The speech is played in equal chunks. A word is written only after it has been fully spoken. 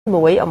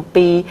มวยอ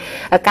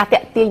มปีการเต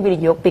ะตีนวิ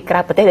ญญาณปีกล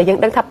างประเทศแต่ยัง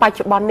ดังทับปั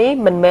จจุบัน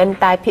นี้มันแม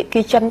นตายเพีย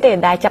กีจันเ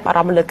ตได้จับอาร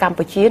มณ์เลือกัม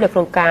พูชีในโค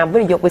รงกา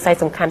รวิญญาณวิสัย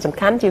สำ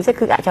คัญจิวเซ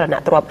คืออาชญา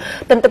ณตรว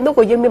จแต่ตำรว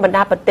จก็ยังมีบรรด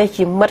าประเท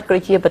ศจิมมัดกรี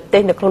เชียประเ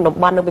ทศในโครงดอ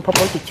กบอลในวิพา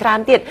กรจิตร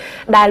านเตีย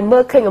ดได้เมื่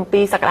อเคยอม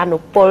ปีสักการนุ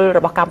ปลระ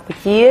บบกั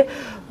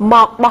มพูชีห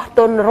มอกบ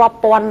อตนร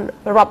อบปอ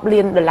นรอบเรีย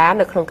นเดล้า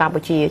ในโครงการกัมพู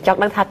ชีจา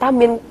กนั้นถ้า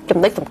มี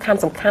จำนวนส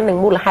ำคัญหนึ่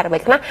งมูลค่าอะไ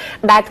รกันนะ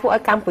ได้ทั่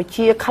วกัมพู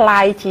ชีคล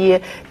ายชี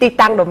ตี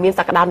ตังดอกมี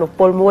สักการนุ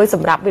ปลมวยส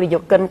ำหรับวิญญา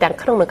ณกัน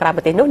แต่ขนมในกลาง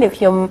ประเทศนู้นเนี่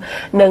ยย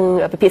มห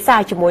นึ่งพิ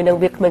ซซ่าจมวยหนึ่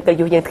งเวียกมันก็อ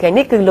ยู่อย่างไง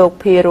นี่คือโล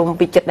กพิรุม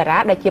ปิจดาร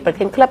ะได้เกี่ยวประเ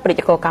ทศคลับประเ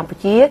ทศกั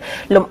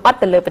มพูชีลมอัด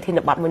แต่เลยประเ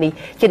ทศบัตรมันนี่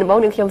จีนบอก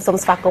หนึ่งยมส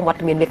มสวัสดิ์กอ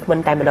งวัดเมียนเวียก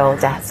มันแต่มาดอ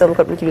งจ้ะสม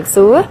กับวิจิต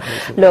รสู้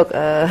โล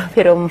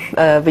กพิรุม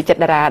ปิ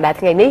จดาระได้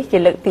ทั้งไง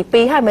นี่จีนเลือ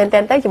กตีปีให้เมนเ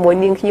ทนได้จมว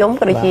ยหนึ่งยม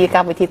ประเทศ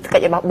กั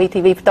มพูชีก็จะบอกบี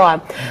ทีวีต่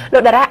อโ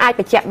ลกดาราไอ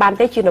ไปแจกบาน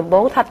ได้จีน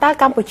บอกถ้าตา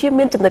กั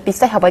มพูชีมีจำนวนพิ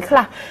เศษเอา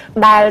ไว้ค่ะ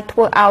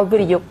ได้ทั่วเอาวิ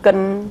ริ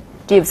ยกัน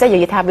จีบเสียอย่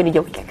างทำวินิโย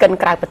คกัน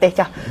กลายประเทศ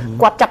จ้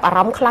ะกวาดจับอา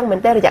รมณ์คลั่งเหมือ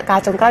นได้ระยะกา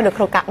รจนใกล้ในโ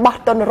ครงการบอ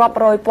สต้นรอ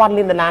บโรยปอ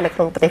นลินดาในโค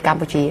รงประเทศกั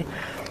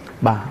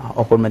มพูชีบ่าเอ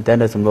าคนมันเต้น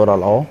ในสำนวนเรา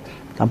ล้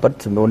อทำปัด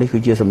สำนวนนี้คื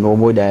อเชื่อสำนว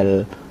นมวย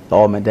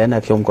ได้ต่อมันเต้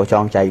นในช่วงก่อ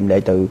จองใจไ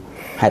ด้từ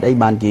ให้ได้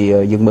บา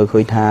นจียังมือเ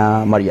คย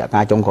ทามาระยะ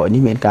การจงข่อยนี้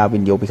มีกา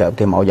รวินิโยคไปใส่เ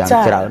ทมเอาอย่าง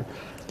เช่น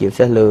จีบเ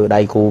สียเลย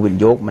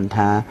ได้คูวินิโยคมันท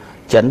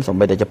าจันสม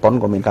บัติจะป้อน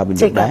ก็มีกา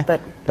รวินิโยค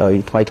ได้โ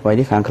ดยทำไม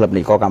ที่ข้างคลั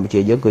บนี้ก็กั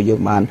มพูชีเยอะคือเยอะ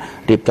มั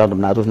นเรียบจองต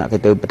ำนานทุกสถานการ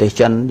ณ์ประเทศ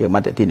จันเยอ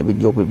ะมันแต่ทีนวิ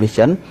นิโย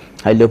ควิจัน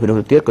ให้เลือกเป็นตั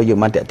วเตี้ยก็เยอะ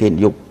มันแต่ที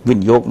นยุควิ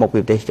นิโยคหมก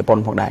ประเทศจะป้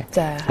อนพวกได้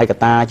ให้ก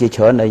ตาเชื่อเ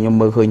ชิญในย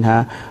มมือคืนฮ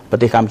ะประ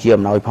เทศกัมพูชี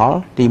มันน้อยพ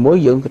อที่มว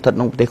ยเยอะทัด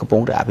น้องประเทศกระโ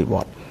ปรงได้อภิบ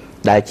าล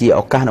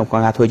ได้จีออกการอ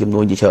งค์การช่วยจำ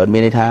นวนเชิ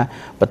ญมีในท่า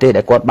ประเทศ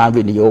ได้กอดบ้าน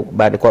วินิโย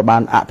คได้กอ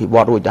ดบ้านอภิ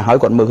บาลรู้จะ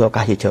ให้ก่อนมือเขาก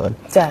ารเชิญ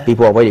ปี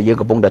พอไว้เยอ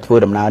ะกระโปรงดัดเฟื่อ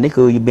งดำนานี่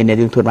คือเป็นในเ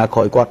รื่องทุนมา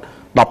คอยกอด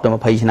ดอกแต่มา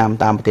พยายาม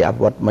ตามปฏิ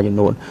บัติมาอย่า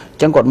งนู้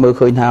นจังกอดมือ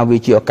เคยท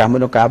าวิจิตรการ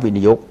ไม่ต้องการวิ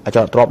นิโยคอาจ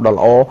จะตรอบดอ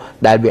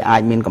ลล์ได้เบีย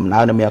ร์มีนกับน้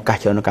าในเมียก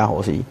าเชิญในการหั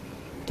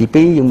วสีที่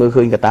ปียังมือ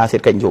เคยกับตาเสร็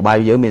จกันอยู่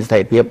ใบเยอะมีเศ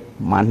ษเพียบ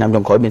มันทำจ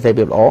งคอยมีเศษเ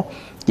พียบล้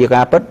อเกี่ย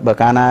วกับปัดเบิ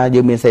กการนา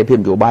ยังมีเศษเพีย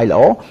บอยู่ใ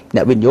บล้อเนี่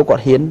ยวินิโยคกอ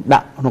ดเฮียน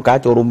ดักในการ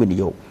โจรุ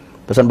มวินิโยค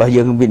แต่ส่วนใ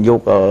บยังวินิโย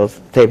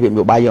คเศษเพียบอ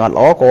ยู่ใบยัง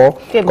ล้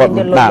อก็กอด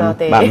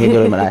บางเฮียน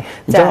เลยมาได้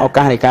จังเอา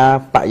การในการ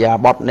ปะยา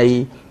บอ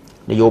ดใ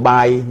นนโย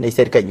บายในเ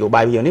ศรษฐกิจนโย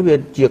บายอย่างนี้เป็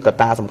นเชื่อ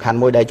กตาสำคัญ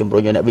มวยได้จมโร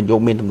ยเนี่ยวิญญ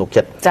าณมีตำหนุก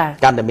จั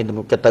ดการแต่มีตำห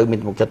นุกจัดตื่นมี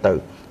ตำหนุกจัดตื่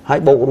นให้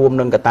โบรวมห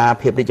นึ่งกต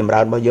าเพียบได้จำร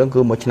านมาเยอะ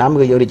คือหมดชน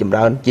ะมือเยอะได้จำร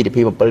าน GDP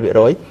มันเปิดไ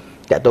ปร้อ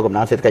ยแต่ตัวกับ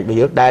น้ำเศรษฐกิจไปเ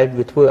ยอะได้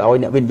เพื่อเอา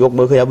เนี่ยวิญญา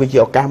ณมือเคยเอาวิจิ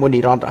ตรการมวย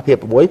ดีรอนตะเพี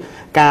ยบปุ๋ย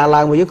กา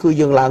รล้างมือเยอะคื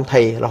อยังล้างไท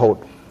ยละห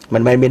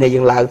ดมันไม่มีใ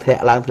นยังล้างแผ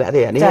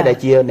ลที่อันนี้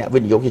ได้เชียร์เนี่ยวิ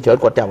ญญาณเฉยๆ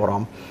กดจับอาร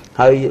มณ์ใ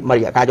ห้มา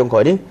ระยะการจงข่อ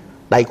ยนี่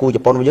ได้กูจ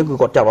ะปนมาเยอะคือ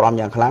กดจับอาร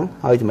มณ์อย่างครั้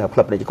งให้สมัย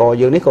คลับในกอ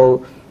เยอะนี่เ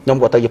ขายม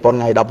กว่าตัวญี่ปุ่น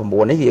ไงดาวผ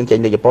มบัวนี่ยังเจ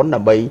นในญี่ปุ่นน่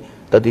ะไ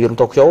ปตัว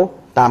ที่ตกโซ่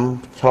ตา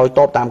มชอย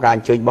โต๊ะตามก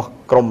ารเชิญบอ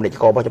กกรมใน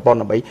กอญี่ปุ่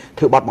นน่ะไป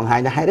ถือบัตรบาง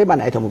ไฮนะให้ได้บ้าน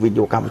ไหนทำวิดีโ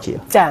อกัมพูชี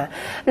จ้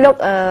ะลูก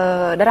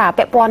ดารา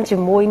แปะปอน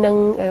จมูกนึ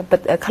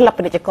งคลั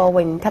บในก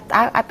อวินถ้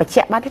าไอ้ประเ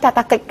จี๊ยบบ้านที่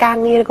ตาเกิดกา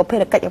รงี้ก็เพื่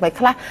อเกิดอย่างไร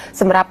คล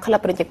ะสำหรับค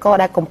ลับในก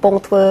อได้กลมป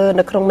งเทอ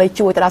ในครงใ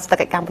นจูแต่เราส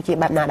กัดกัมพูชี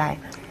แบบน่า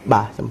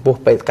ได้บ่าสมบู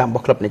รณ์เป็นการบอ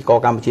กคลับในก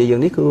อกัมพูชี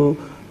อย่างนี้คื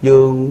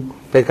อยัง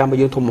เป็นการไ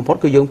ปยังทุ่มพอ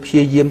ดคือยังเ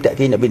พียเยี่ยมแต่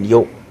ที่ในวิดีโ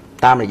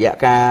อตามระยะ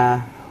กา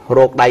รโ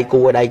รคได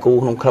กู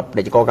ของคลั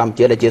บในกอกรรมเ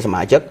ชื้อได้เชื้อ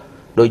สมัยจั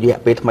กโดยเฉพา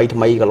ะปีท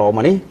ำไมก็รอม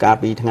านี่กา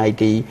รปีทั้งไ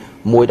งที่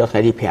มวยดอก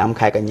ไงที่แผม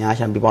ขายกันยา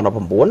ชันปีบอลเราผ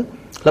มบ้ว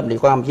นคลับใ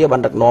นกอกรรมเชื้อ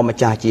บันดักนอมา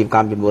จ่าจีบ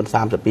การจำนวน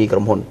30 ปีกร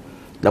มพ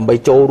ลลำใ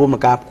บโจรวมใน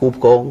การคูบ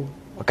โก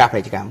งการ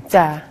กิจกรร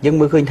มยัง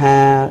มือเคย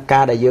ทา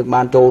การได้เยอะ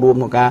มานโจรวม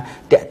ของการ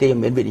เตะตีอย่าง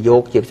เป็นวิดี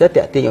โอเก็บเสื้อเ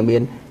ตะตีอย่างเป็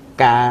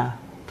นการ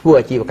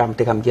ทั่วจีบกรร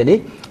มที่ทำเชื้อนี้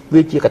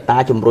วิจิกต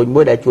าจุ่มรุ่ยม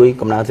วยได้ช่ว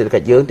ยกำลังเศรษ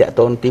ฐกิจเยอะ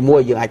แต่ต้นตีมว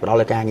ยยังไงเป็นเร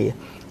าเลยการงี้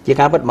จี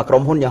การเปิดมาก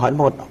รมหุ้นอย่างหอย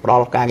หมดร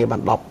อการเงิน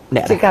บันดอก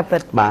เนี่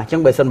ยบ่าจั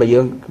งใบส้นใบยื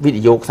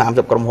งวิดีโอ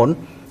30กรมหุ้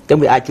นจัง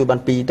ใบไอช่วยบั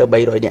นปีตัว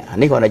ใบเลยเนี่ย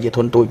นี่ก่อนอะไรจะท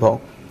นตุยพอ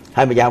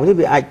ให้มาอย่างที่ใ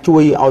บไอช่ว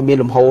ยเอาเมีย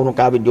นลำโพง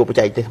การวิดีโอไ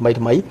ปใจท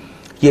ำไ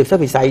มเกี่ยวกับ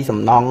วิสัยส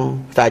ำนอง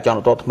สายจ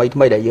อนตัวทำไ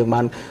มได้ยื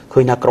งมันเค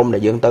ยนักกรมได้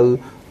ยืงตือ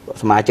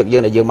สมัยจุ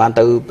ดยืงได้ยืงมั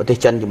นตือประเทศ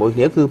จันทร์อยู่บน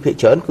นี้คือเพ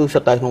จเฉินคือ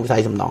สไตล์ของวิสั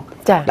ยสำนอง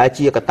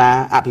ได้จีก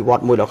ตา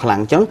อภิวัตมวยดอก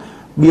ขลังจั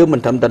งเบี้ย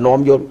มันทำแต่นอ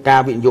มโยน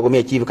การวิดีโอกับ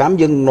เมียจีบกรร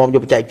มยังนอมโ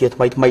ยนไปใจเกี่ยว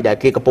ทำไม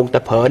ได้เกี่ยวกับปง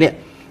แต่เผอเนี่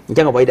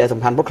ยจังเอาไว้ได้ส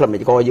ำคัญเพราะคลั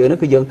บในกอเยอะนั่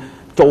นคือยั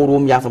งโจร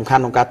วมอย่างส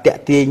ำคัญของการเต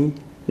ะตีน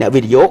เนี่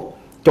ยวิดีโ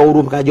อโจร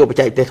วมการโยไปใ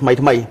จแต่ทำไม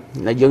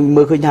เนี่ยยัง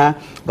มือขึ้นฮ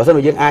ะบอกสักหน่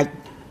อยยังไ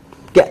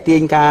อเตะตี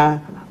นการ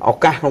ออ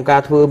กการของก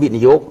ารเพื่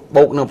อวิดีโอโ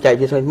บกนำใจ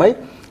ที่ทำไ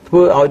มเ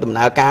พื่อเอาตำน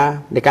านกา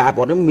รในการ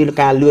บอกนั้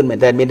นมีการเลื่อนเหมือน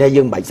แต่มีได้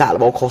ยังใบสาร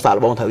ะบองโคสาระ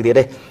บองถือดี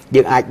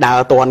ได้ยังไอ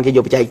ดาวตอนที่โ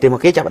ยไปใจเต็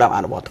มที่จับดาวอ่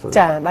านบอ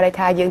ดจ้ะมา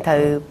ได้ทายยั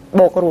งถือ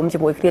โบกรวม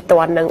จมูกคือต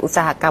อนนึงอุต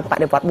สาหกรรมป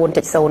ฏิวัติบุ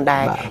ญจัดโซนได้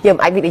ยั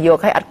งไอวิดีโ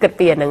อให้อัดเกิดเ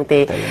ปลี่ยนนึ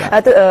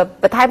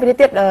งตีประเทศประ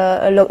เท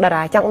ศโลกดา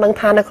ราจังนัง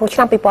ทานในของ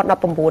ช่างปีปอ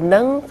ดนับประมูลนึ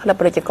งเรา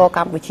บริจาค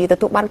กัมพูชีแต่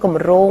ทุกบ้านกลุ่ม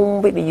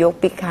โรงวิดีโ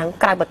อปีครั้ง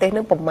กลายประเทศนึ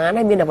งประมาณใ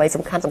ห้มีอะไร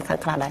สำคั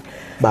ญขนาดไหน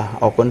บ่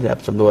าเอาคนแบ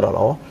บสำนวนเร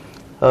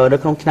าใ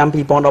นของนำ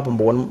ปีปอนเราผม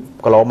บ่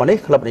นก็รอมาเนี่ย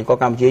คลับในกอ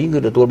งการเชียร์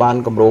คือตัวบ้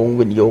านกำรง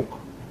วิญญาณ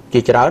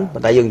จีจร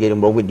าแต่ยังยัง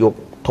กำรงวิญญาณ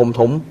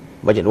ทม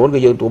มาจากนู้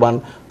นก็ยังตัวบ้า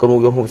นกำร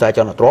งยงหุ่นสาย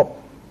จอนตรบ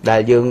ដែ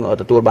លយើង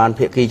ទទួលបា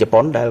នភាគីជ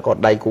ប៉ុនដែ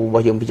លគាត់ដៃគូរ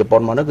បស់យើងពីជប៉ុ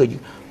នមកនោះគឺ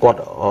គាត់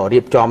រៀ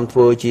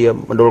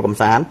បចំធ្វើជាមណ្ឌលកំ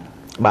សាន្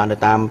តបានទៅ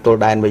តាមទល់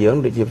ដែនរបស់យើង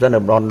ដូចជាផ្សេងនៅ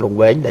ម្ដងលង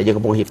វែងដែលយើ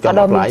ងកំពុងរៀ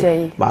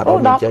បចំផ្លាយបា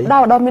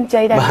ទដល់មា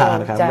នជ័យដែ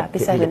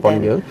រចាពិសេសមែ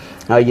នតើយើង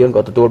ហើយយើង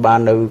ក៏ទទួល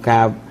បា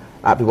ននៅការ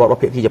អភិវឌ្ឍរ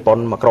បស់ភាគីជប៉ុន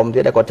មួយក្រុមទៀ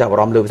តដែលគាត់ចាប់អា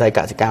រម្មណ៍លើវិស័យក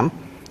សិកម្ម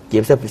ជា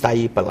ពិសេ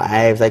សវិស័យ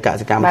បន្លែវិស័យ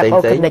កសិកម្មផ្សេង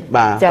បា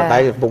ទប៉ុន្តែ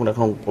កំពុ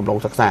ងនៅក្នុងកំឡុ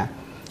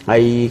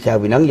ងសិក្សាហើយក្រៅ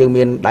ពីហ្នឹងយើង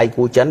មា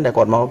នដៃគូចិនដែ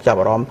លគាត់ម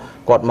កចាប់អារម្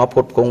មណ៍គាត់មកផ្គ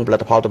ត់ផ្គង់ផលិ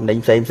តផ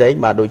លទំនិញផ្សេ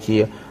ងបាទដូ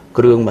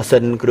ចជាគ្រឿងម៉ាស៊ី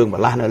នគ្រឿង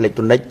បន្លាស់នៅអេឡិច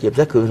ត្រូនិ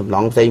កជាពិសេសគ្រឿងសំណ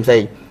ង់ផ្សេ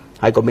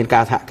ងហើយក៏មា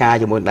នការសហកា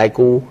រជាមួយដៃ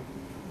គូ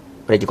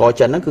ពាណិជ្ជក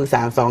រចិនហ្នឹ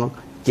ងគឺសាង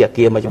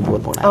សង់ជាគាមួយចំនួ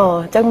នផងដែរ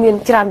អញ្ចឹងមា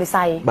នច្រើនវិ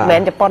ស័យមិនមែ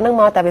នជប៉ុនហ្នឹ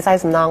ងមកតែវិស័យ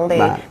សំ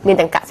ណង់ទេមាន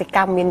ទាំង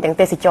កសិកម្មមានទាំង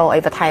ទេសច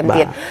រអីបន្ថែ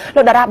មទៀត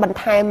លោកតារាបន្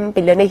ថែ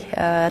មពីលើនេះ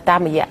តា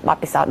មរយៈ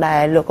បទពិសោ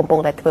ធន៍ដែលលោ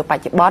កកំពុងតែធ្វើ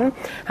បច្ចុប្បន្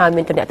នហើយ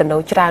មានទំនាក់ទំន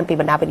ងច្រើនពី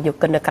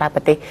បណ្ដាវិនិយោគិននៅក្រៅប្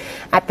រទេស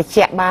អាចបញ្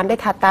ជាក់បា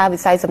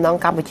នទេថាតើវិស័យសំ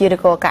ណង់កម្ពុជា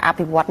ឬក៏ការ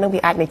អភិវឌ្ឍនឹងវា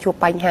អាចនឹងជួ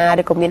បបញ្ហា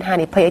ឬក៏មានហា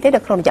និភ័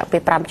យអីទេនៅក្នុង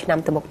រយៈពេល5ឆ្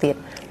នាំទៅមុខទៀ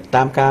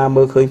តតាមកា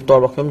រមើលឃើ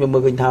ញផ្ទាល់របស់ខ្ញុំមើ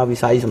លឃើញថាវិ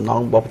ស័យសំណ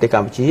ង់របស់ប្រទេស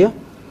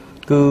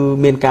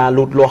កម្ពុជាគឺមានកា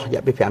រលូតលាស់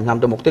រយៈពេល5ឆ្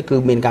នាំទៅមុខទៀ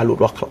តគឺមានការលូត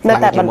លាស់ខ្លាំង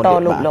ជាងមុនទៀ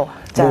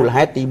តមូល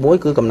ហេតុទី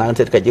1គឺកំណើ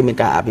នសេដ្ឋកិច្ចយើងមា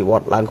នការអភិវ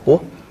ឌ្ឍឡើងខ្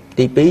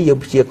ពស់ទី2យើ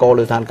ងព្យាក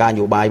រលើស្ថានភាពន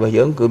យោបាយរ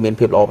បស់យើងគឺមា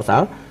នភាពល្អប្រសើ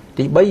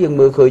រទី3យើ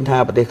ងមើលឃើ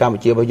ញថាប្រទេសកម្ពុ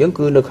ជារបស់យើ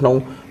ងគឺនៅក្នុង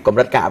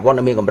កម្រិតការអភិវឌ្ឍ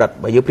នៅមានកម្រិ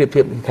តបើយើងប្រៀ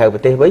បធៀបក្រៅប្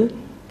រទេសវិ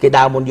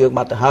ញគេដើរមុនយើង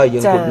បាត់ទៅហើ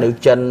យយើងគិ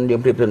តនៅចិនយើ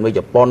ងប្រៀបធៀបvới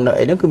ជប៉ុ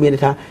នអីហ្នឹងគឺមា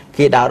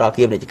នថាគេដើរ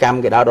ដល់ពាណិជ្ជ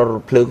កម្មគេដើរដ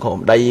ល់ភ្លើ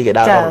ងក្រោមដីគេ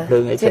ដើរដល់ភ្លើ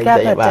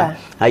ងអីផ្សេងបា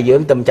ទហើយ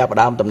យើ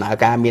ងតែចាប់ផ្ដើមដំណើ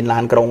រការមា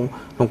នឡានក្រុ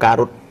ងក្នុងកា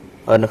ររត់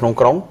នៅក្នុ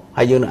ងក្រុង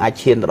ហើយយើងនឹងអាច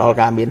ឈានទៅដល់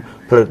ការមាន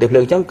ផលិតភា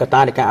ពភ្លើងអញ្ចឹង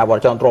កត្តានៃការអភិវឌ្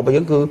ឍចរន្តទ្រព្យរបស់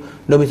យើ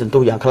ងគឺនៅមាន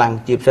សន្ទុះយ៉ាងខ្លាំង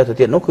ជាពិសេ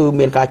សទៅទៀត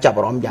នោះគឺមានកា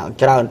រចាប់អារម្មណ៍យ៉ា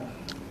ងច្រើន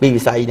ពីវិ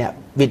ស័យអ្ន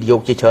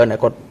កវិនិយោគជាច្រើនដែល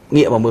គាត់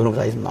ងាកមកមើលក្នុ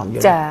ងវិស័យសំ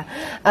ណង់យើងចា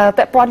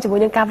ពាក់ព័ន្ធជាមួយ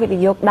នឹងការវិនិ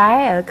យោ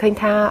គដែរឃើ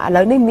ញថាឥ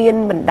ឡូវនេះមា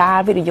នបណ្ដា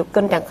វិនិយោ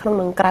គិនទាំងក្នុង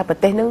និងក្រៅប្រ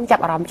ទេសនឹងចា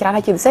ប់អារម្មណ៍ច្រើ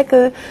នហើយជាពិសេ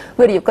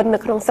សគឺវិនិយោគិននៅ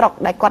ក្នុ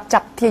ងស្រុកដែ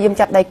លគាត់ព្យាយាម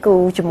ចាប់ដៃ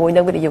គូជាមួ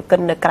យនឹងវិនិយោគិ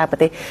ននៅក្រៅប្រ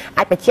ទេ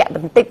សអាចបញ្ជាក់ប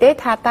ន្តិ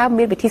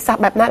ចទេថាតើមានវិធីសាស្ត្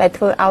របែបណាដែ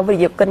លធ្វើឲ្យវិនិ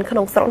យោគិ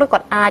នក្នុងស្រុកនោះគា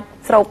ត់អា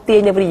ចស្រូបទា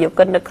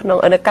ញនៅវិនិយោគិននៅ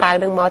ក្រៅ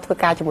នឹងម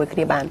កធ្វើការជាមួ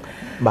យគ្នាបាន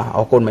បា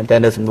ទអរគុណមែ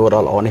នទែននៅសំណួ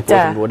រដ៏ល្អនេះព្រោះ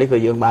សំណួរនេះគឺ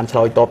យើងបានឆ្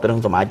លើយត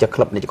បទៅនឹងសមាជិកក្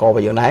លឹបពាណិជ្ជកររប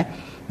ស់យើងដែរ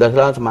ដែ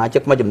លខ្លះសមាជិ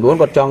កមួយចំនួ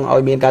នគាត់ចង់ឲ្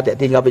យមានកា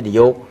រតាក់ទាញវិនិ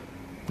យោ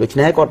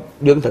គដូច្នេះគាត់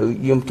យើងត្រូវ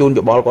យើងជូន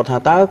យោ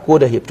បល់គាត់ថាតើគួរ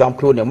តែរៀ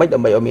បចំខ្លួនយ៉ាងម៉េចដើ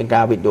ម្បីឲ្យមាន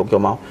ការវិនិយោគចូ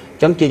លមកអ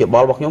ញ្ចឹងជាយោប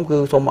ល់របស់ខ្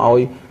ញុំគឺសូម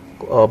ឲ្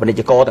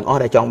យពាណិជ្ជករទាំង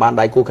អស់ដែលចង់បាន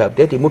ដៃគូក្រៅប្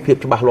រទេសទីមួយភាព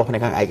ច្បាស់លាស់ផ្នែ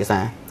កខាងឯកសា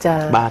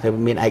របាទត្រូ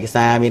វមានឯក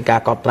សារមានកា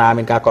រកត់ត្រា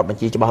មានការកត់បញ្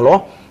ជីច្បាស់លា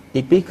ស់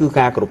ទី2គឺ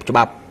ការគោរ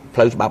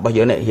ពច្បាប់ផ្លូវច្បាប់របស់យើ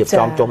ងនេះរៀ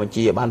បចំចុះ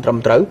បញ្ជីឲ្យបា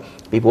នត្រឹមត្រូ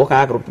វពីព្រោះ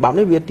ការគោរ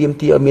ពច្បាប់នេះវាទា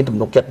មទារឲ្យមានទំ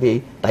នុកចិត្ត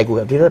ពីដៃគូក្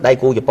រៅប្រទេសដៃ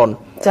គូជប៉ុ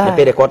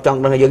ននៅពេលដែលគាត់ច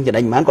ង់ដឹងយើងចំ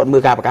ណេញប៉ុន្មា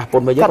នគាត់មើលការប្រកាសព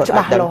ន្ធរបស់យើងគាត់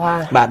អាចដឹង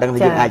បាទដឹងថា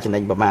យើងអាចចំណេ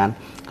ញប្រមា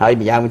ណហើយ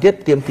ម្យ៉ាងវិញទៀត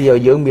ទាមទារឲ្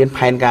យយើងមា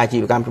នផែនកា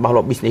រអាជីវកម្មច្បាស់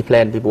លាស់ business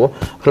plan ពីព្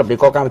រោះក្លឹបនី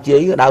កកម្ពុជា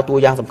ដើ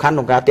រតួយ៉ា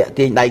ងសំខាន់ក្នុងកា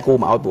រតាក់ទាញដៃគូ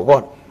មកឲ្យពួកគា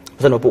ត់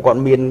បើមិនពួកគាត់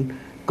មា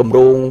នគម្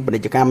រោ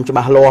ងពាណិជ្ជកម្មច្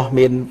បាស់លាស់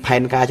មា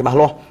នផែនកា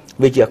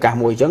រច្បាស់លាស់វាជាឱកា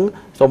សមួយអញ្ចឹង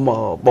សូ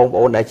មប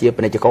ងប្អូនដែ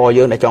លជាពាណិជ្ជករ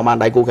យើងដែលចង់បាន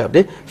ដៃគូក្រៅប្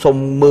រទេសសូ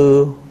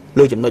មមើល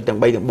លើចំណុចទាំង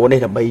3ទាំង4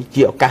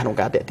នេះដើម្បីជាឱកាសក្នុង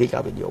ការតាក់ទាញ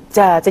ការវិនិយោគ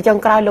ចាចុ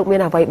ងក្រោយលោ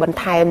កមានអ្វី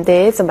បន្ថែម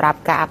ទេ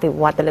សម្រាប់ការ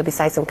អភិវឌ្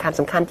ឍទៅលើវិស័យសំខា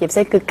ន់ជាពិ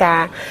សេ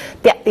សគឺការ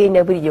តាក់ទា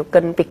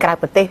ញនៅវិនិយោគិនពីក្រៅ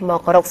ប្រទេស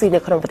មករក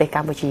ស៊ីនៅក្នុងប្រទេស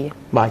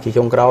កម្ពុជាបាទជា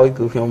ចុងក្រោយ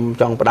គឺខ្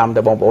ញុំចង់ផ្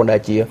ដាំទៅបងប្អូនដែ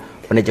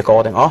លជាពាណិជ្ជ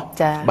ករទាំង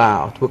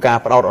អស់បាទធ្វើកា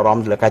រផ្ដោតអារម្ម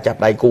ណ៍លើកា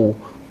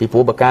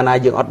រចាប់ដៃគូពីព្រោះបើកា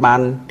លណាយើងអត់បាន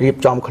រៀ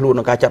បចំខ្លួនក្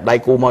នុងការចាប់ដៃ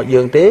គូមក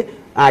យើ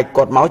ងទេអាចគា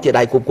ត់មកជា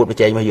ដៃគូប្រកួតប្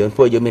រជែងរបស់យើ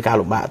ងធ្វើយើងមានការ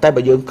លំបា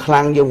កតែបើយើងខ្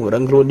លាំងយើ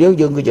ងរឹងខ្លួ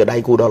នយើងគឺជា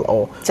ដៃគូដ៏ល្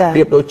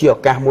អប្រៀបដូចជាឱ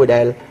កាសមួយដែ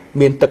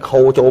លមានទឹ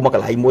កហូរចូលមកក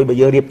ន្លែងមួយបើ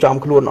យើងរៀបចំ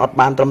ខ្លួនអត់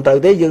បានត្រឹមត្រូ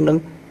វទេយើងនឹ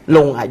ងល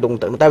ងអាចលង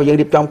ទៅតែបើយើ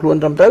ងរៀបចំខ្លួ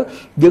នត្រឹមត្រូ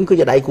វយើងគឺ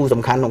ជាដៃគូ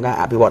សំខាន់ក្នុងការ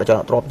អភិវឌ្ឍច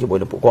លនាទ្រព្យជាមួយ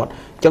នឹងពួកគាត់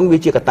អញ្ចឹងវា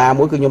ជា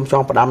កត្តាមួយគឺខ្ញុំច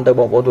ង់ផ្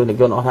ដាំទៅបងប្អូនទូទាំង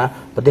ជន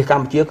អស់ថាប្រទេសក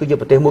ម្ពុជាគឺជា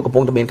ប្រទេសមួ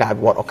យកំពុងតែមានការ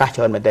អភិវឌ្ឍឱកា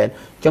សច្រើនមែនទែន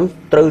អញ្ចឹង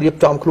ត្រូវរៀប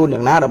ចំខ្លួ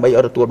នយ៉ា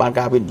ងណាដើម្បីឲ្យទទួលបា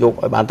នការវិនិយោ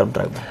គឲ្យបានត្រឹមត្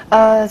រូ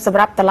វសម្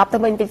រាប់ត្រឡប់ទៅ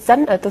វិញតិចសិ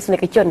នទស្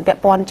សនិកជនពា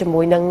ក់ព័ន្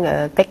ធជាមួយនឹ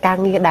ងកិច្ចកា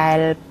រងារដែ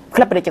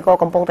លក្លឹបពាណិជ្ជក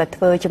រកំពុងតែ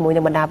ធ្វើជាមួ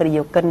យនឹង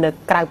បណ្ដាវិនិយោគិននៅ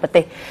ក្រៅប្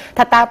រទេស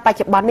ថាតើ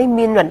បច្ចុប្បន្ននេះ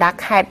មានបណ្ដា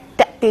ខេត្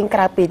តតាក់ទាញក្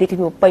រៅពីរា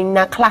ជធានីភ្នំពេញ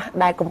ណាខ្លះ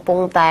ដែ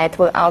លកំពុងតែធ្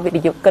វើឲ្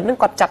យវិនិយោគិននឹ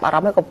ងគាត់ចាប់អារ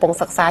ម្មណ៍ហើយកំពុ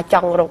ងសិក្សាច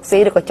ង់រក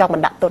ស៊ីឬក៏ចង់ប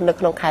ណ្ដាក់ទុ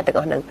ននៅក្នុងខេត្តទាំ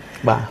ងអស់ហ្នឹ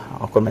ងបាទ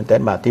អរគុណមែនទែ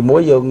នបាទទី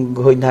1យើ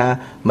ងឃើញថា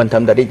មិ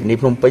នត្រឹមតែរា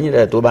ជធានីភ្នំពេញ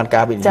ដែលទទួលបាន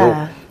ការវិនិយោគ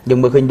យើ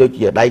ងមើលឃើញដូច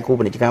ជាដៃគូ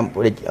ពាណិជ្ជកម្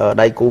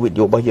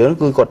មដៃគូវិនិយោគរបស់យើ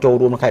ងគឺគាត់ចូល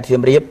រួមនៅខេត្តសៀ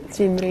មរាប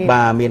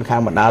បាទមានខា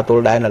ងបណ្ដា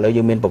ទល់ដែនឥឡូវ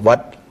យើងមានប្រវត្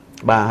តិ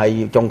បា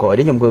ទហើយចុងក្រោយ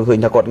នេះខ្ញុំឃើ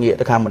ញថាគាត់ងាក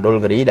ទៅខាងមណ្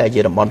ឌលគិរីដែ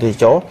លជាតំបន់ទេ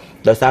សច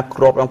រដោយសា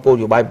រគ្របដងពលន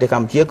យោបាយប្រទេសក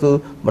ម្ពុជាគឺ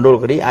មណ្ឌ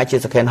លគិរីអាចជា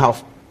second house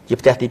ជា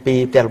ផ្ទះទី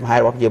2ផ្ទះលំហែ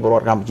របស់ប្រជាពលរ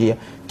ដ្ឋកម្ពុជា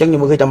អញ្ចឹងខ្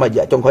ញុំមើលឃើញតាម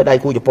រយៈចុងក្រោ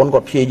យដៃគូជប៉ុនគា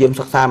ត់ព្យាយា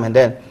មសិក្សាមែន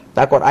ទែ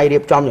នតែគាត់អាចរៀ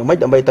បចំយ៉ាងម៉េ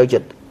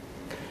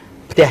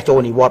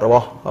ចដើម្បីទៅជាផ្ទះចូលនិវត្តន៍រប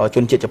ស់ជន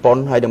ជាតិជប៉ុ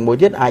នហើយនឹងមួយ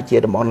ទៀតអាចជា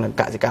តំ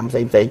បន់កសិកម្មផ្សេ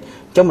ងៗ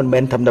អញ្ចឹងមិ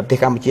នមែនត្រឹមតែប្រទេ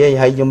សកម្ពុជា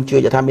ហើយខ្ញុំ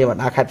ជឿថាមានបណ្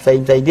ដាខេត្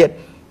តផ្សេងទៀ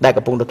តដែល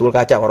កំពុងទទួ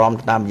លការចាប់អារម្មណ៍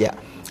តាមរយៈ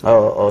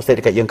សេដ្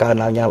ឋកិច្ចយើងកើន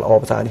ឡើងយ៉ាងល្អ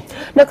ប្រសើរ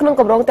នេះនៅក្នុង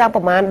គម្រោងទាំងប្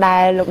រមាណដែ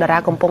លលោកតារា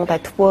កំពុ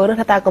ងតែធ្វើនោះ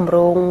ថាតើ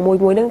គម្រោងមួ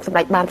យនឹង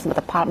សម្រេចបានសមិទ្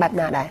ធផលបែប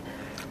ណាដែ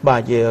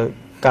របាទជា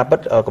ការពិត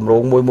កម្រ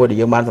ងមួយដែ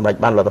លយើងបានសម្រេ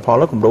ចបានលទ្ធ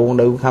ផលកម្រ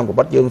ងនៅខាងប្រវ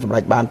ត្តិយើងសម្រេ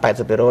ចបាន 80%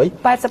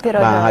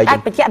 អា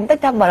ចបញ្ជាក់បន្តិច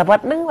ថាប្រវត្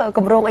តិហ្នឹងក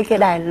ម្រងអីគេ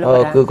ដែ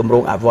រគឺកម្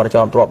រងអភិវឌ្ឍច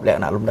រន្តទ្រព្យលក្ខ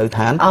ណៈលំនៅ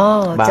ឋា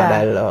នបាទដែ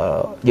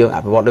លយើង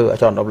អភិវឌ្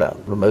ឍលើចរន្តទ្រព្យ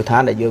លំនៅឋា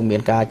នដែលយើ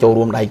ងមានការចូល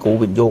រួ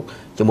មដៃគូវិនិយោគ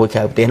ជាមួ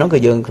យក្រៅប្រទេសហ្នឹងគឺ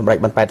យើងសម្រេ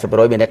ចបាន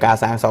 80% មានតែការ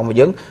សាងសង់របស់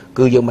យើ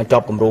ងគឺយើងបញ្ច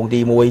ប់កម្រងទី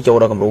1ចូ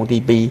លដល់កម្រងទី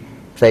2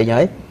ផ្សេ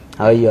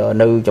ងហើយ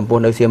នៅចំ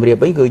ពោះនៅសៀមរា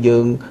បវិញគឺ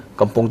យើ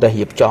ងកំពុងតែ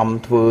រៀ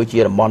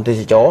បចំធ្វើជាតំបន់ទេ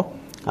សច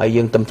រហើយ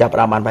យើ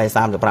ងទំចាប់បានប្រហែល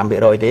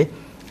 35% ទេ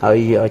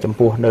ហើ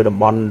យចំពោះនៅតំ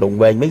បន់ដ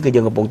ងវែងវិ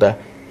ញគឺយើងកំពុ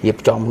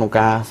ងតែរៀបចំក្នុ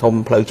ងការ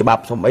សុំផ្លូវច្បា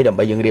ប់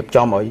សុំអីដើម្បីយើងរៀ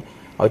បចំឲ្យ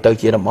ទៅ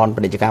ជាតំ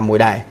បន់ពាណិជ្ជកម្មមួ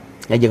យដែរ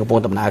ហើយយើងកំពុ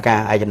ងដំណើរកា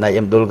រឯចំណែ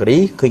កអេមឌុ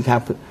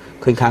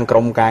លការីឃើញខាងក្រ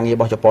មការងាររ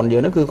បស់ជប៉ុនយើ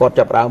ងហ្នឹងគឺគាត់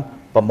ចាប់ផ្ដើ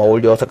មប្រមូ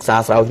លយ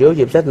កសិក្សាស្រាវជ្រា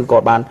វជាពិសេសគឺគា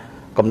ត់បា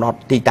នកំណត់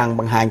ទីតាំង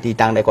បង្ហាញទី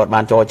តាំងដែ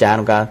លគាត់បានចរចាក្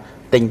នុងការ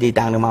ទិ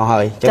ញទីតាំងនឹងមក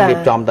ហើយអញ្ចឹ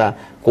ងរៀបចំតា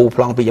គូប្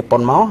លង់ពីជ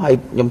ប៉ុនមកហើ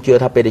យខ្ញុំជឿ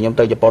ថាពេលដែលខ្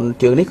ញុំទៅជប៉ុន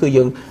ជើងនេះគឺ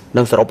យើ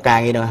ងនឹងសរុបកា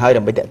រងារនឹងហើយដើ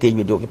ម្បីតាក់ទា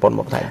ញវិនិយោគជប៉ុ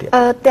នមកថែមទៀ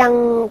តទាំ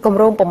ងគម្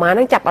រោងប្រមា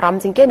ណហ្នឹងចាប់អារម្មណ៍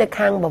ជា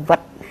ងគេនៅខាងបវត្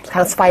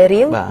តខាងស្វា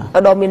យរៀង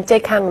ដល់មានជ័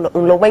យខាង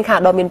លោកវិញខា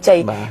ងដល់មានជ័យ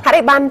ហេតុ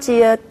អីបា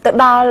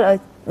នជាទៅដល់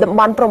តំ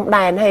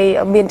បន់ព្រំដែន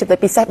ហើយមានចំណុ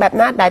ចពិសេសបែ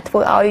បណាដែលធ្វើ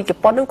ឲ្យជ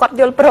ប៉ុននឹ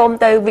ងគាត់យល់ព្រម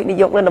ទៅវិនិ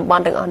យោគនៅតំប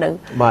ន់ទាំងអស់ហ្នឹង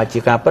បា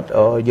ទជាការពិ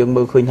តយើង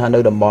មើលឃើញថា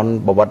នៅតំ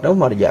បន់បវត្ត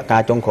នោះមករយៈកា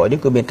លចុងក្រោយនេះ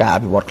គឺមានការ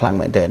អភិវឌ្ឍខ្លាំ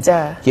ងមែនទែ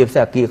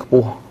នជាពិសេសអគារខ្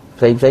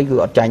ពស់ផ្សេងគឺ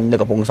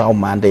អត់ចាញ់នៅកំពង់សោ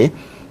មប៉ុន្មា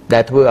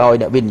នទេដែលធ្វើឲ្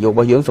យអ្នកវិនិយោគ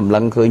របស់យើងសម្លឹ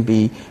ងឃើញ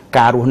ពី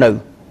ការរស់នៅ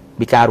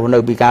ពី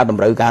ការត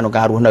ម្រូវការក្នុ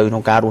ងការ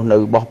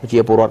រស់នៅរបស់ប្រជា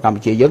ពលរដ្ឋ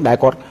កម្ពុជាយើងដែ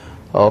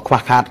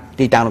លគាត់ខ្វះខាត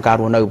ទីតាំងក្នុងការ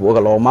រស់នៅព្រោះ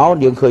កន្លងម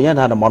កយើងឃើ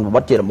ញថាតំបន់បវ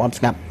ត្តជាតំបន់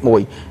ស្ងាត់មួ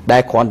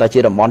យដែលគ្រាន់តែជា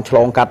តំបន់ឆ្ល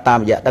ងកាត់តាម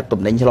រយៈទឹក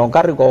ទំនិញឆ្ល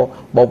ងកាត់ឬក៏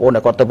បងប្អូ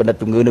នដែលគាត់ទៅពិនិត្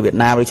យជំងឺនៅវៀត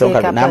ណាមឬឆ្លងកា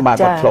ត់វៀតណាមបា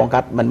ទគាត់ឆ្ល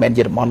ងកាត់មិនមែ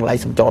នជាតំបន់កន្លែង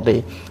សម្ចតទេឥ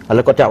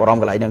ឡូវគាត់ចាប់អារម្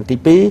មណ៍កន្លែងហ្នឹងទី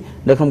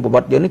2នៅក្នុងប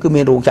វត្តយើងនេះគឺ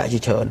មានរោងចក្រជា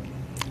ច្រើ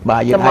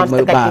នបាទយើងអាចមើ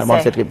លបាទ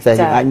មកសេដ្ឋកិច្ចពិសេ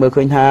សយើងអាចមើល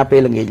ឃើ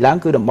ញថាពេលល្ងាចឡើង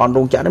គឺតំ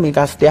បន់រោងចក្រនេះមាន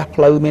កា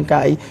រស្ទះផ្លូវមា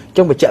នការអី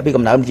ចង់បញ្ជាក់ពី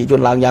កំណើនប្រជា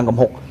ជនឡើងយ៉ា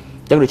ងគំហុក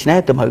អញ្ចឹងដូច្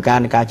នេះតម្រូវការ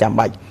នៃការចាំ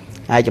បាច់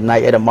ហើ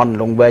យចំណែកឯតំបន់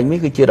លងវែងនេះ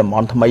គឺជាតំ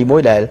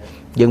បន់ថ្មីមួយដែ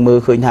លយើងមើ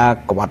លឃើញថា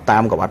ក្បា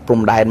ត់ព្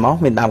រំដែនម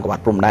កមានតា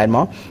មក្បាត់ព្រំដែន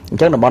មក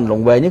អញ្ចឹងតំបន់ល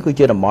ងវែង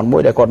នេះគឺជាតំបន់មួ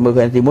យដែលគាត់មើ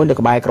លឃើញទី1នៅ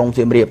ក្បែរក្រុង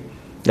សៀមរាប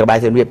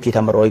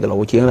ជិះថា100គី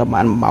ឡូជាងប្រ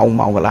ហែ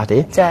លម៉ោងកន្លះ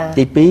ទេ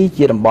ទី2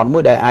ជាតំ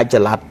បន់មួយដែលអាច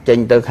ចល័តចេ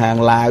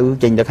ញទៅខាងឡា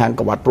វចេញទៅខា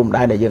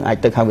ងក្បាត់ព្រំដែនដែលយើង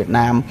អាចទៅខាងវៀ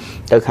តណាម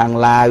ទៅខា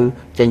ងឡាវ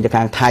ចេ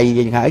ញទៅខាងថៃ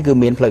ចេញខាងអីគឺ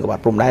មានផ្លូវក្បា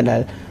ត់ព្រំដែ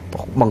នដែល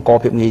បង្ក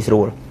ភាពងាយស្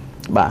រួ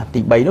លបាទ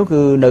ទី3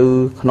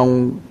នោះគឺនៅក្នុង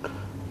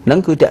ហ្នឹ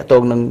ងគឺតាក់ទ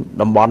ងនឹង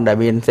តំបន់ដែល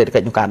មានសេដ្ឋកិ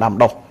ច្ចក្នុងការដាំ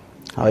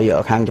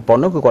ដុះហើយខាងជ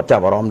ប៉ុន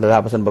នោះគឺគាត់ចាប់អារម្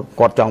មណ៍ថាបើសិន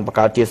គាត់ចង់បង្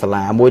កើ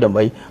តជាសាលាមួយដើម្បី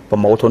ប្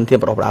រមូលធនធា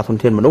នប្រដាល់ធន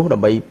ធានមនុស្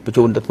សដើម្បីបញ្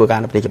ជូនទៅធ្វើការ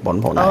នៅប្រទេសជប៉ុ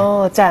នផងដែរ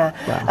ចា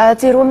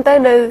ជារួ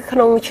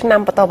មទៅនៅក្នុងឆ្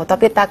នាំបន្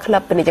តទៀតតើក្លឹ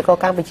បពាណិជ្ជករ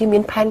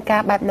កម្ពុជាមានផែ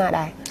នការបែ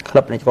បណាដែរក្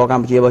លឹបពាណិជ្ជករ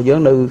កម្ពុជារបស់យើង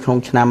នៅក្នុ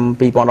ងឆ្នាំ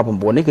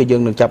2019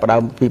នេះគឺយើងនឹ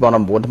ងចាប់ផ្ដើម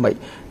2019ថ្មី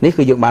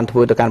នេះគឺយើងបា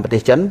នធ្វើទៅកាន់ប្រទេ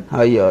សចិន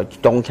ហើ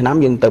យចុងឆ្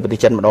នាំយើងទៅប្រទេស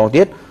ចិនម្ដ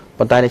ងទៀត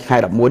ប៉ុន្តែនៅខែ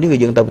11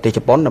នេះគឺយើងទៅប្រទេស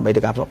ជប៉ុ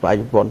នដើម្បីទៅការផ្សព្វផ្សា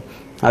យជប៉ុន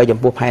ហើ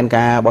យចំពោះផែ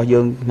នការរបស់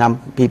យើងឆ្នាំ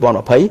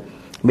2020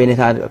មានន័យ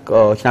ថា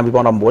ឆ្នាំ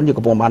2019យើ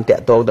ងកំពុងបា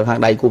នតាក់ទងទៅខាង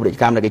ដៃគូពាណិជ្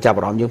ជកម្មដែលគេចាប់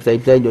អារម្មណ៍យើងផ្សេង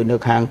ដូ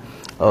ចនៅខាង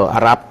អា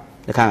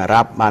រ៉ាប់នៅខាង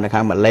បា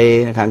ទនៅខាង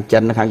ម៉ាឡេនៅខាងចិ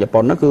ននៅខាងជប៉ុ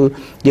ននោះគឺ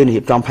យើ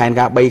ងរៀបចំផែ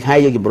នការ3ខែ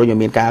យើងជំរុញឲ្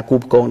យមានកា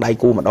រគូបកងដៃ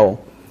គូម្ដង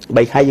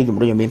3ខែយើ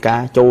ងជំរុញឲ្យមានកា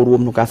រចូលរួ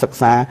មក្នុងកា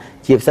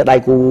រសិក្សាជាពិសេសដៃ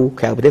គូ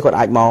ខាងប្រទេ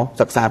សគាត់អាចមក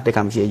សិក្សាប្រទេស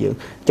កម្ពុជាយើង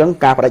អញ្ចឹង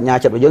ការបដិញ្ញា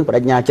ចិត្តរបស់យើង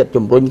បដិញ្ញាចិត្តជំ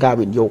រុញការ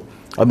វិនិយោ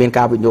គឲ្យមា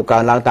នការវិនិយោ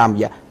គកើនឡើងតាម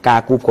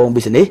រយៈការគូបកង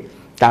business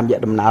តាមរយៈ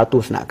ដំណើរទ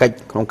ស្សនកិច្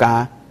ចក្នុងកា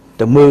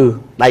រទៅមើល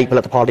ដៃ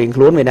ផលិតផលរៀ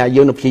ងខ្លួនមា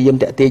នថាយើងនឹងព្យាយាម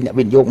តាក់ទាញអ្ន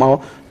កវិនិយោគ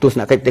មកទស្ស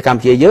នកិច្ចប្រទេស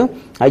កម្ពុជាយើង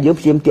ហើយយើង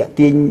ព្យាយា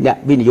មតាក់ទាញអ្នក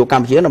វិនិយោគក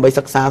ម្ពុជាដើម្បី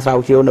សិក្សាស្រា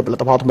វជ្រាវនៅ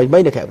ផលិតផលថ្មី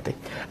ៗនៅក្រៅប្រទេ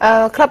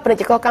សក្លឹបពាណិជ្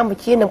ជករកម្ពុ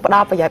ជានឹងផ្ដ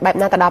ល់ប្រយោជន៍បែ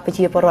បណាទៅដល់ប្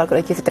រជាពលរដ្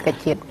ឋក៏ដូចជាសេដ្ឋកិច្ច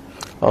ជាតិ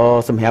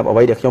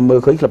សម្រាប់អ្វីដែលខ្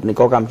ញុំមើលឃើញក្លឹបពាណិជ្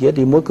ជករកម្ពុជា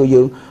ទី1គឺ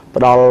យើ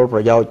ងផ្ដល់ប្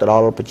រយោជន៍ទៅ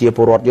ដល់ប្រជា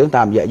ពលរដ្ឋយើ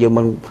ងតាមរយៈយើង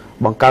នឹ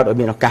ងបង្កើតឲ្យ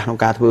មានឱកាសក្នុង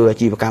កា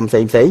រធ្វើអាជីវកម្មផ្សេ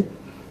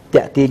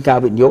ងតាក់ទាញកា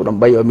រវិនិយោគដើ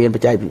ម្បីឲ្យមាន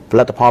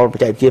ផលិតផល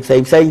បច្ចេកវិទ្យាផ្សេ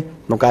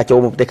ងក្នុងកា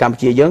រចូលមកប្រទេស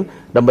កម្ពុជាយើង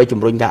ដើម្បីជំ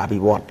រុញការ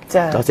អភិវឌ្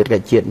ឍដល់សេដ្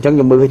ឋកិច្ចជាតិអញ្ចឹងខ្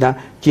ញុំមើលឃើ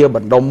ញថាជាប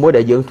ណ្ដុំមួយដែ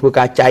លយើងធ្វើ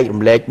ការចែក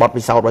រំលែកប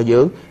ទពិសោធន៍របស់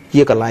យើ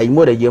ងជាកន្លែ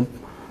ងមួយដែលយើង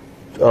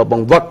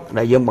បង្វឹក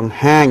ដែលយើង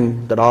បង្ហាញ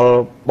ទៅ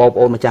ដល់ប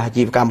ងប្អូនម្ចាស់អា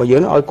ជីវកម្មរ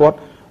បស់យើងឲ្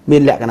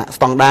យគាត់មានលក្ខណៈស្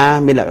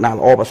តង់ដារមានលក្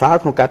ខណៈល្អប្រសើរ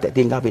ក្នុងការតាក់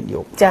ទាញការវិនិ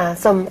យោ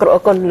គចាសូមគោរពអរ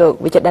គុ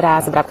ណលោកវិចិត្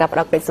រតារាសម្រាប់កា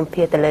រផ្ដល់កិច្ចសម្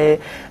ភា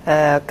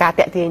រទៅលើការ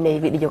តាក់ទា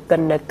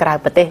ញនៃវិនិយោគិននៅក្រៅ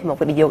ប្រទេសមក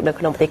វិនិយោ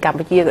គនៅក្នុងប្រទេស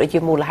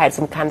កម្ពុជាក៏ជាមូលហេតុ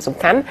សំ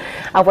ខាន់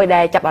អ្វីដែ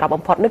លចាប់អារម្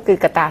មណ៍បំផុត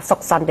នោះគឺកត្តាសុ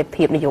ខសន្តិ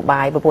ភាពនយោ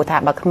បាយព្រោះថា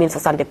បើគ្មា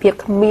នសុខសន្តិភាព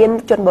គ្មា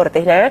នជនប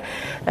រទេសណា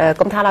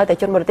កុំថាឡើយតែ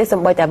ជនបរទេ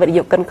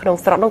សសូម្បីតែវិនិយោគិនក្នុ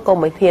ងស្រុក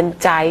នោះក៏មិនហ៊ាន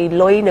ចា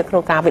យលុយនៅក្នុ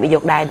ងការវិនិយោ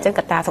គដែរអញ្ចឹង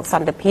កត្តាសុខ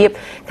សន្តិភាព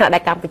ខណៈដែល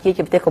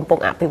កម្ពុជាជាប្រទេសកំពុង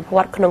អភិវ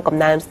ឌ្ឍក្នុងកំ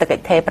ណើនសេដ្ឋកិច្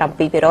ចថេរ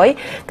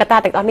 7%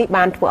 កត្តាទាំងអស់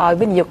នេះបានធ្វើឲ្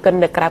យវិនិយោគិន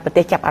នៅក្រៅប្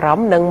រទេសចាប់អា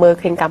រម្មណ៍និងមើល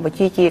ឃើញកម្ពុជា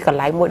ជា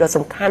កន្លែងមួ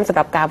យដ៏សំខាន់សម្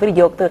រាប់កា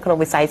រវិនិយោគនៅក្នុ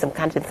ងវិស័យសំខា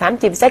ន់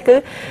ជាពិសេ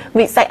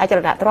សគឺវិស័យអច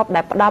លនទ្រព្យ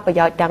ដែលផ្ដល់ប្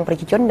រយោជន៍ទាំងប្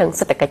រជាជននិង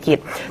សេដ្ឋកិច្ចជាតិ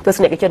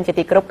ទស្សនិកជ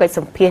នជាទីគោរពកិច្ច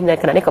សម្ភារនៅ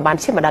ខណៈនេះក៏បា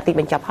នឈានមក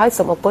ដល់ទីបញ្ចប់ហើយ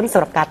សូមអរគុណ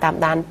សម្រាប់ការតា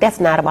មដាន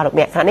ទស្សនារបស់លោ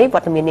កអ្នកខណៈនេះវ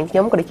ត្តមាននា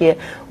ងខ្ញុំក៏ដូ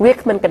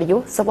ចជាវាគ្មិនកិត្តិ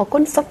យសសូមអ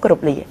រគុណសូមគោរ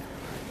ពលា